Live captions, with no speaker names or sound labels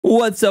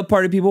What's up,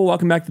 party people?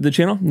 Welcome back to the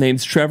channel.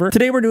 Name's Trevor.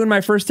 Today we're doing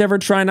my first ever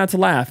try not to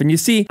laugh. And you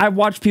see, I've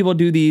watched people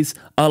do these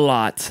a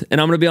lot.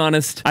 And I'm gonna be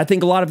honest, I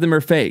think a lot of them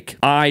are fake.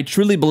 I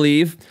truly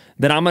believe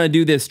that I'm gonna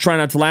do this try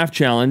not to laugh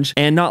challenge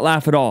and not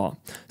laugh at all.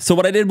 So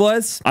what I did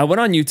was, I went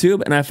on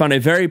YouTube and I found a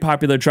very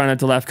popular try not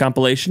to laugh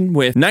compilation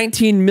with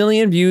 19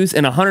 million views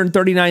and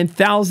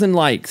 139,000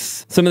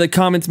 likes. Some of the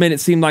comments made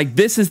it seem like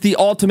this is the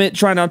ultimate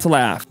try not to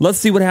laugh. Let's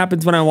see what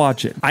happens when I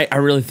watch it. I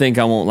really think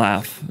I won't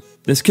laugh.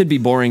 This could be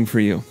boring for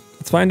you.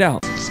 Let's find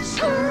out.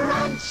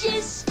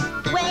 Crunches,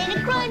 when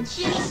it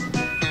crunches,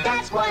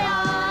 that's why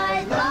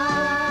I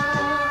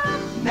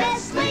love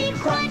Nestle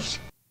Crunch.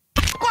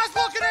 What's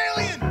fucking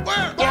alien?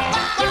 Where?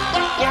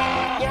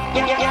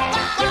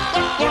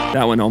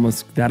 That one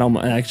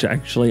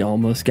actually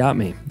almost got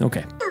me.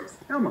 Okay.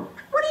 Elmo,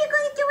 what are you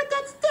going to do with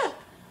that stick?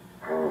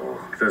 Oh,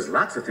 there's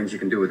lots of things you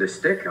can do with this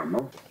stick,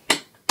 Elmo.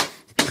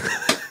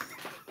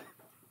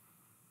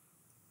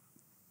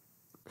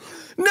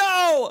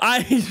 No!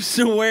 I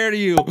swear to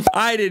you,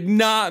 I did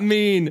not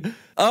mean.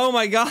 Oh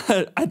my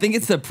God. I think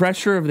it's the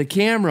pressure of the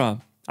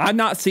camera. I've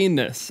not seen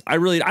this. I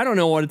don't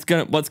know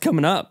what's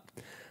coming up.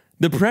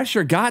 The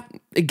pressure got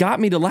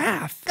me to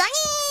laugh.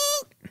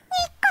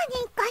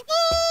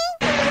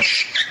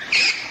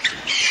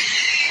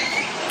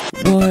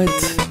 What?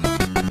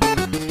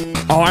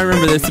 Oh, I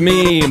remember this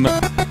meme.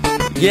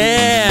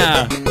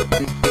 Yeah.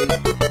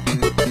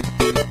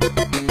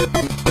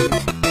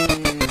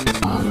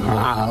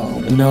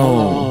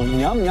 No.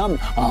 Yum, yum.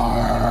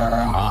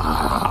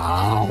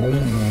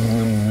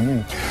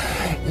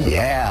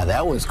 Yeah,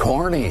 that was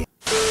corny.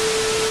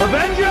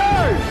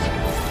 Avengers!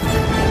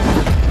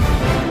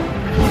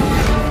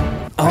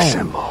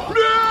 Oh.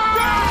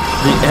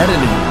 The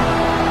editing.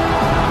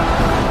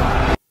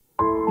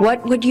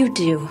 What would you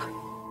do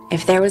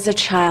if there was a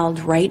child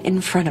right in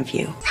front of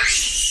you?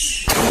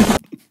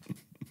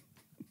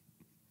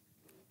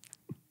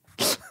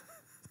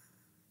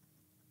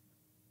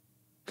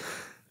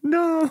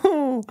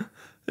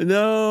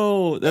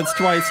 No, that's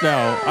twice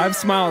now. I've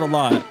smiled a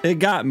lot. It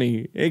got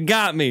me.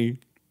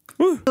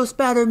 Real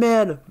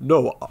Spider-Man.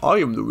 No, I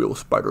am the real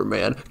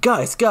Spider-Man.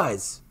 Guys,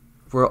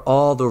 we're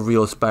all the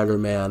real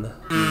Spider-Man.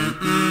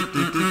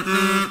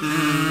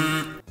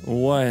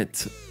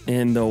 What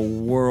in the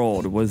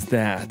world was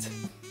that?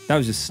 That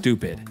was just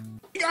stupid.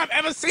 I've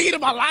ever seen in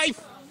my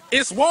life.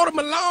 It's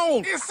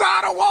watermelon.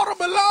 Inside a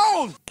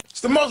watermelon.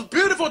 It's the most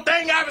beautiful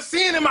thing I've ever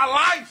seen in my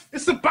life.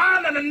 It's a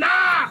banana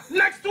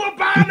next to a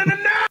banana.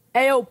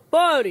 Hey, yo,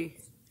 buddy.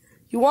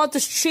 You want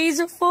this cheese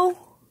fool?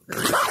 Oh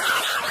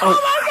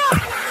my God!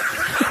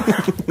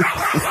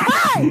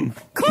 Hey!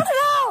 Cut it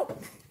out!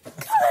 Cut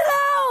it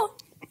out!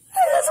 I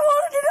just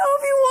wanted to know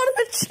if you wanted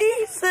the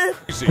cheese.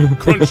 Easy,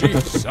 crunchy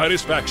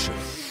satisfaction.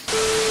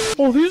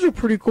 Oh, these are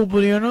pretty cool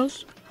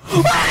bananas.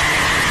 Alright,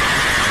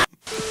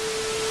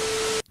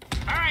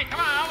 come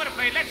on, over the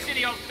plate. Let's see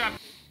the old stuff.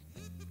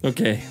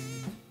 Okay,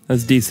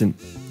 that's decent.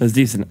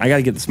 I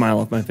gotta get the smile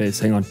off my face.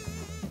 Hang on.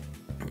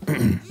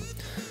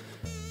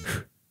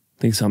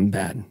 Think something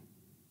bad.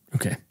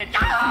 Okay.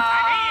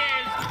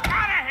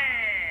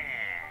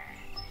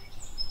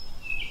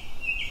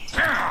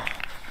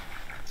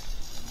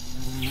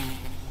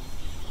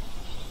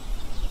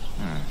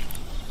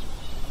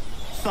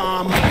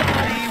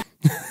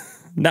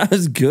 That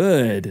was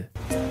good.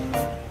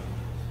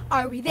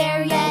 Are we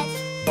there yet?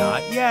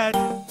 Not yet.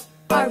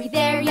 Are we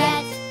there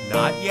yet?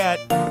 Not yet.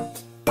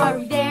 Are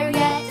we there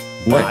yet?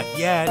 Not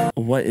yet.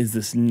 What is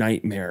this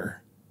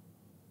nightmare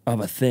of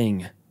a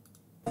thing?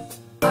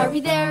 Are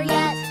we there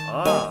yet?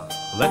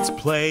 Let's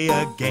play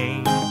a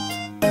game. Look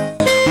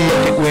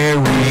at where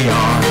we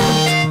are.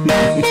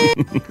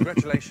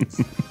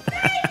 Congratulations.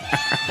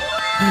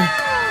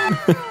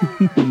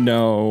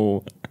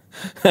 No.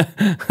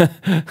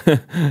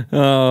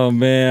 Oh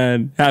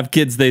man. Have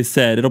kids, they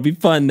said. It'll be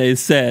fun, they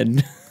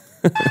said.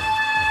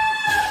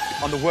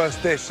 I'm the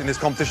worst dish in this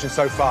competition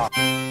so far.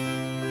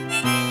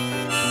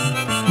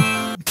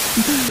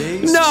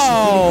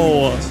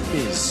 No!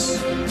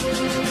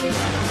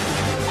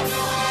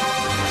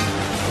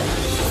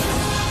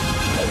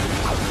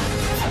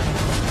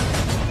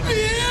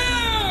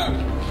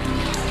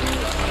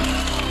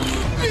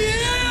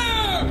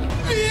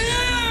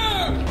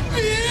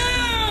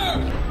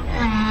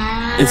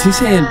 Is he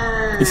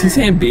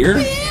saying beer?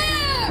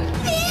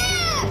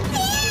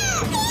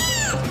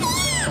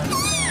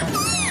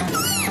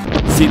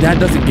 See, that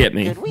doesn't get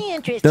me.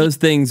 Those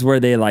things where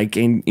they like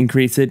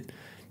increase it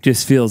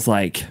just feels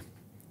like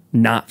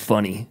not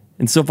funny.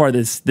 And so far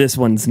this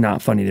one's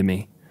not funny to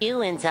me.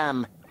 You and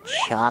some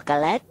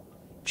chocolate?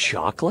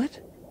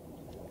 Chocolate?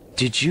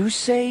 Did you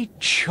say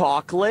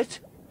chocolate?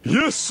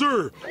 Yes,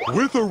 sir.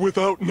 With or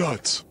without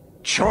nuts.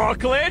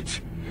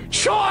 Chocolate?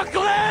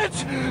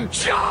 Chocolate!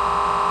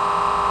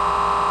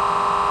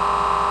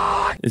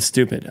 It's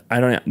stupid. I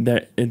don't know.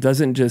 It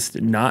doesn't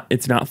just not,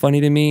 it's not funny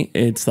to me.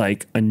 It's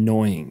like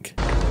annoying.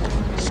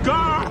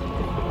 Scar!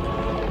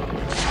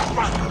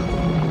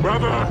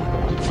 Brother!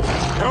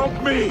 Help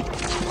me!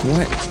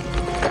 What?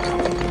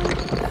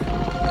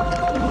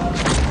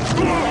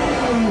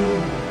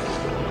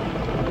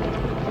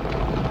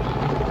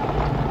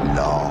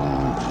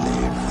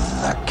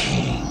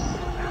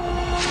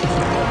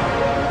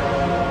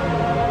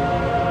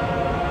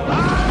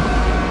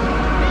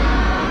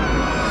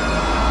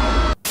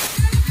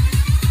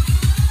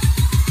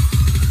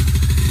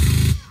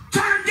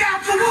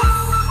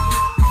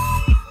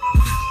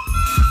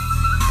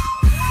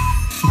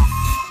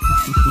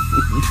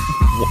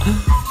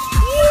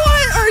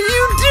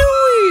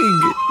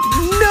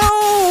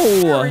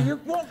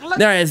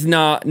 There is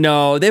not.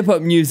 No, they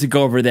put music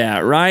over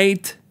that,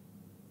 right?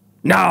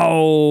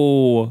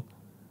 No.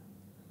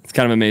 It's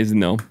kind of amazing,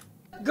 though.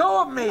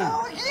 Go with me.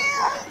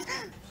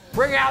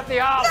 Bring out the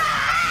olive.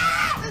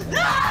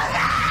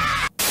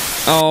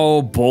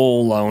 Oh,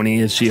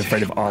 baloney. Is she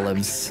afraid of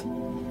olives?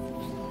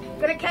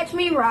 Gonna catch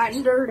me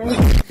riding dirty.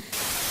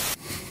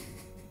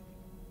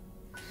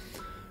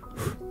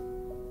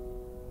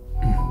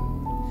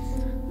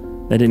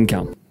 That didn't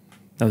count.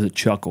 That was a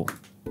chuckle.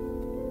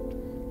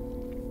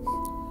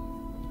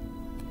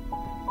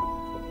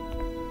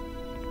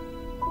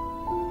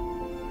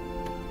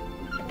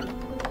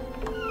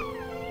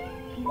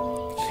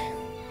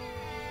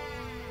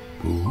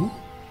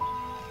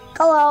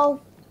 Hello.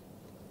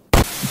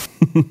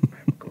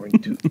 Going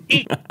to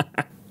eat.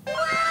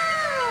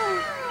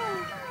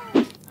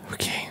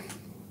 Okay.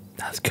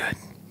 That was good.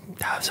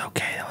 That was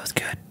okay. That was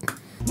good.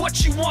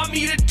 What you want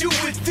me to do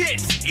with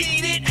this?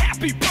 Eat it.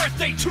 Happy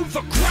birthday to the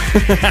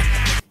ground.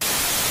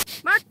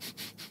 Mark.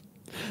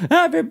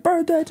 Happy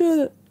birthday to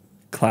the...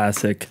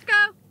 Classic.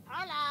 Marco.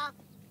 Hola.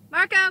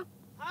 Marco.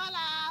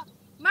 Hola.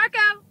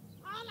 Marco.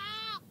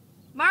 Hola.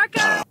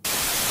 Marco.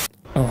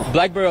 Oh.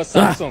 Blackberry or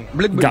Samsung?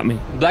 Got me.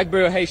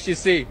 Blackberry or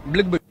HTC?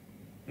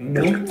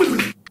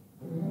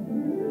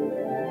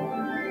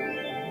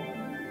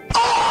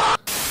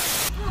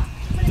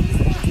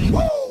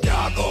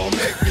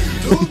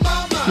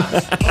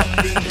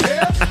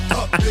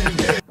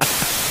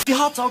 Your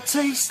hot dog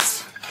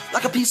tastes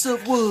like a piece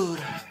of wood.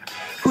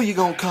 Who you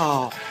gonna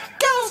call?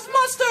 Ghost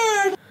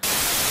Mustard!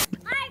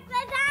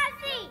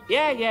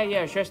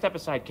 Yeah. Sure, step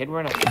aside, kid.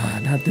 We're not.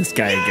 Not this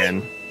guy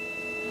again.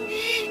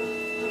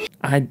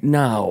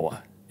 No.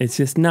 It's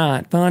just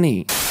not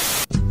funny.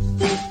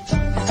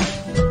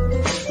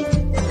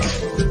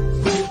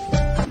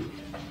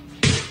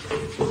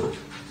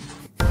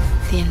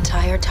 The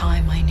entire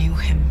time I knew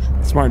him,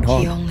 Smart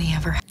dog. he only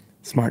ever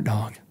Smart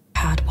dog.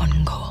 had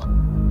one goal.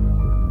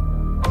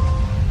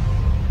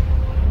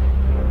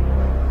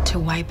 To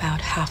wipe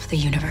out half the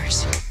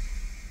universe.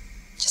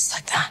 Just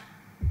like that.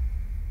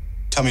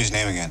 Tell me his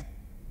name again.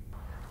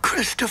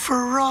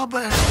 Christopher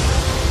Robin.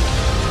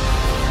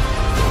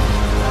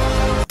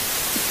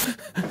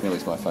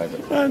 Millie's my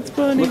favorite. That's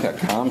funny. Look how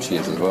calm she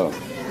is as well.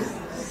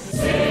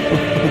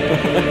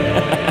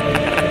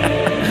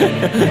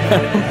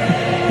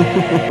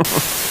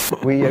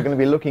 We are going to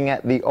be looking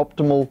at the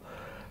optimal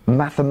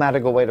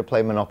mathematical way to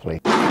play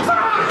Monopoly.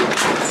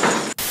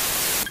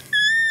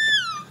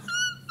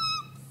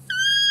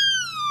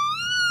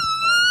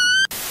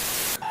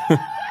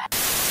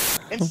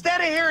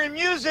 Instead of hearing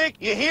music,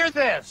 you hear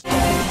this.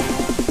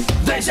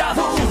 Deja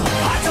vu.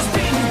 I just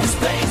been in this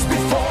place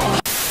before.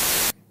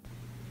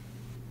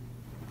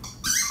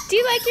 Do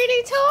you like your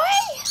new toy?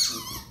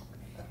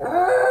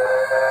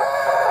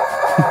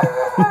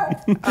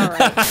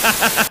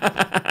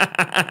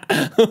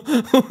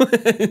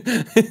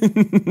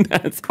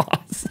 That's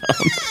awesome.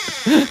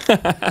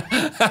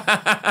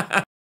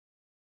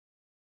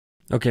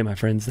 Okay, my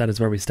friends, that is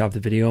where we stopped the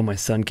video. My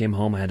son came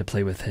home, I had to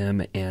play with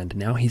him, and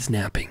now he's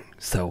napping.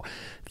 So,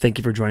 thank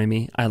you for joining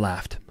me. I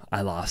laughed.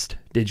 I lost.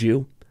 Did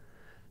you?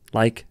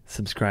 Like,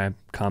 subscribe,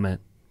 comment.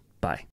 Bye.